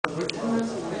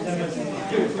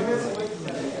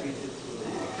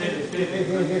You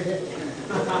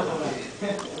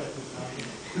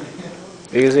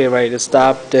can see right, it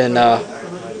stopped in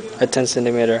at 10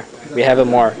 centimeter. We have it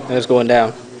more, and it's going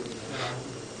down.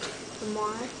 The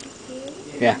mark is here?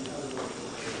 Yeah.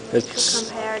 It's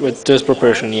Compare with this this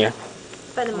proportion, yeah.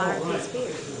 but the mark is here.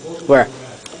 Where?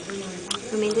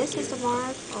 I mean, this is the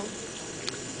mark. Oh.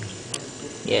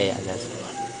 Yeah, that's the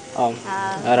one.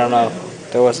 I don't know.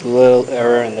 There was a little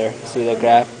error in there. See the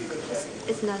graph?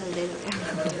 It's not a little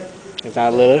error. It's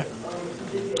not a little? I'm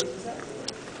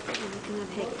gonna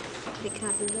pick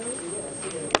up a little.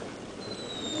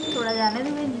 थोड़ा जाने दो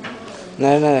मैंने No.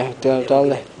 Tell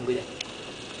me.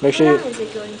 Make sure How you. long is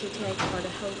it going to take for the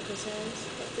whole process?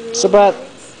 It's about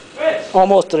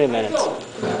almost 3 minutes.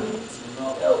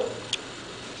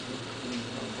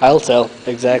 I'll tell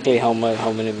exactly how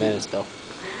many minutes though.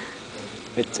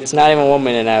 It's not even 1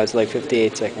 minute now. It's like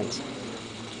 58 seconds.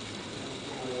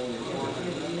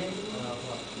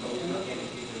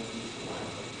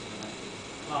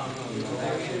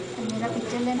 मेरा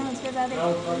picture लेना उसके बाद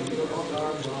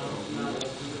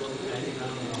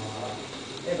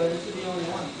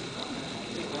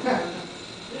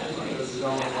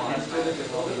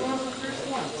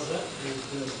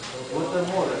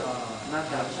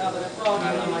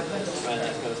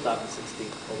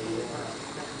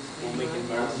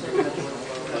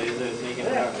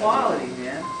Quality,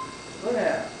 man. Look at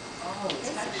that. It's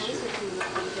supposed to look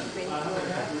like the print like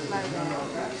that.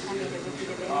 I mean, the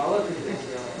repeatability. Oh, look at this.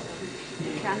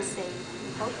 You can't say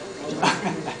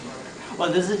hopefully.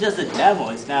 Well, this is just a demo.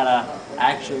 It's not an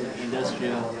actual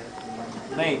industrial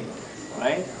thing,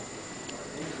 right?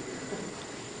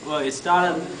 Well, it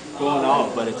started going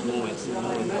off, but it's moving. Still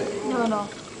moving. no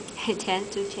It tends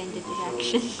to change the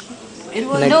direction. it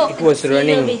was Like no it was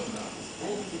running.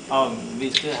 We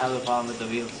still have a problem with the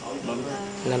wheels.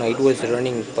 No, it was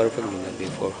running perfectly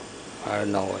before. I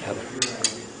don't know what happened.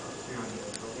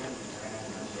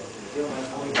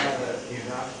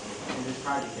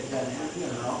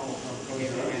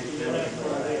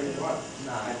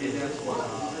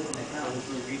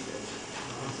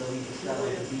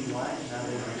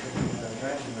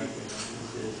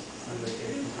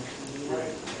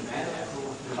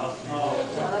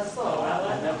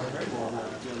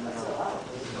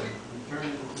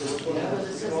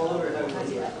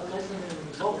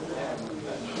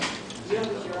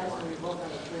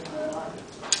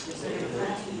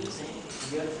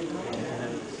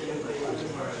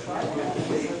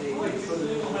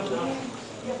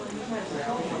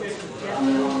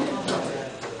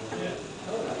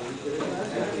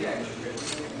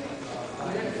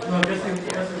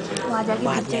 वहाँ जाके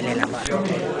picture लेना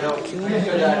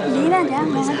लेना जा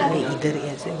वहाँ जाके इधर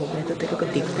ऐसे हो गया तो तेरे को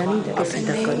दिखता नहीं जाके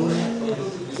सीधा करूँ मैं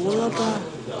बोला था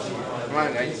Come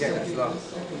on, guys, you got slow.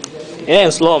 It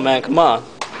ain't slow, man. Come on.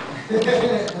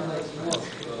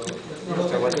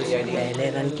 पहले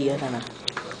रन किया था ना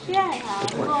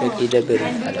तो परफेक्ट इधर पे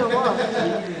रन था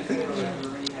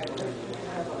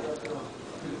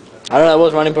I don't know, it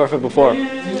was running perfect before.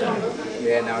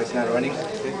 Yeah, now it's not running.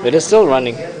 It is still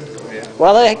running. Yeah.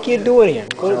 What the heck are you doing here?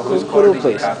 Go to a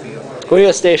place. Go to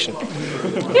your station.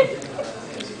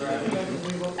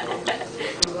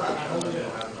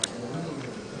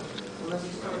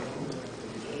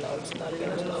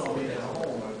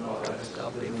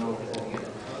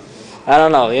 I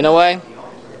don't know. You know why?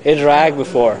 It dragged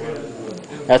before.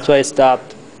 That's why it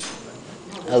stopped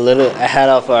a little ahead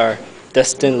of our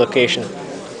destined location.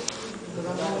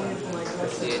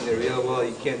 See, in the real world,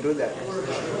 you can't do that.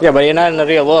 Yeah, but you're not in the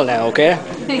real world now, okay?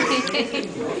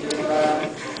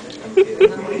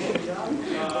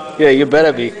 Yeah, you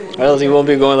better be, or else you won't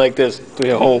be going like this to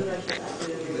your home.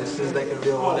 This is like a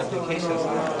real world application. So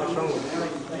what's wrong with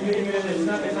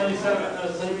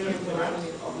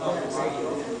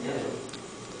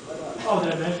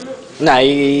Nah,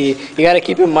 you gotta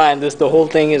keep in mind this. The whole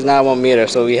thing is not 1 meter,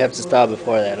 so we have to stop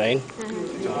before that, right?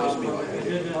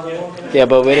 Yeah,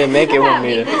 but we didn't make it 1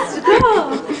 meter.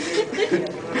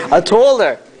 I told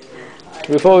her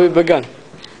before we begun.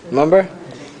 Remember?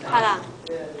 Hala.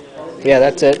 Yeah,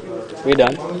 that's it. We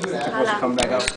done. Come back out.